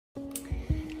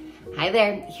Hi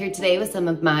there, here today with some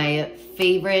of my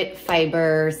favorite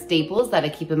fiber staples that I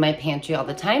keep in my pantry all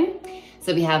the time.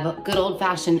 So we have good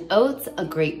old-fashioned oats, a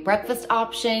great breakfast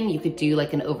option. You could do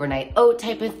like an overnight oat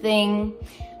type of thing.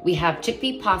 We have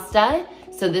chickpea pasta.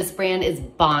 So this brand is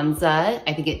Bonza.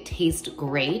 I think it tastes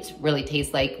great, really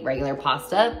tastes like regular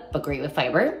pasta, but great with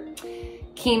fiber.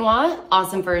 Quinoa,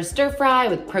 awesome for a stir fry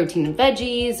with protein and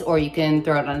veggies, or you can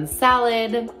throw it on a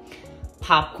salad.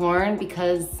 Popcorn,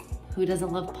 because who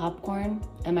doesn't love popcorn?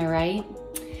 Am I right?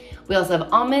 We also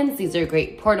have almonds. These are a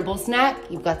great portable snack.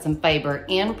 You've got some fiber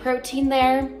and protein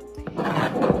there.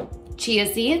 Chia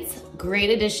seeds, great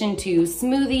addition to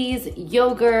smoothies,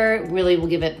 yogurt, really will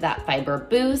give it that fiber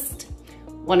boost.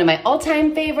 One of my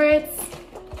all-time favorites,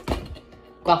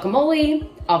 guacamole.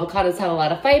 Avocados have a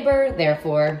lot of fiber,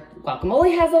 therefore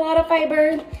guacamole has a lot of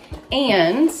fiber.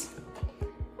 And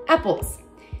apples.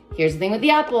 Here's the thing with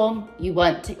the apple, you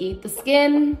want to eat the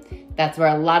skin. That's where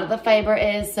a lot of the fiber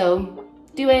is, so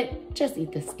do it, just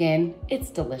eat the skin. It's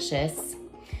delicious.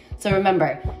 So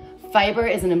remember, fiber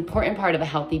is an important part of a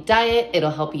healthy diet. It'll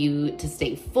help you to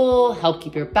stay full, help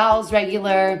keep your bowels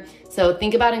regular. So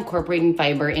think about incorporating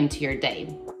fiber into your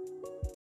day.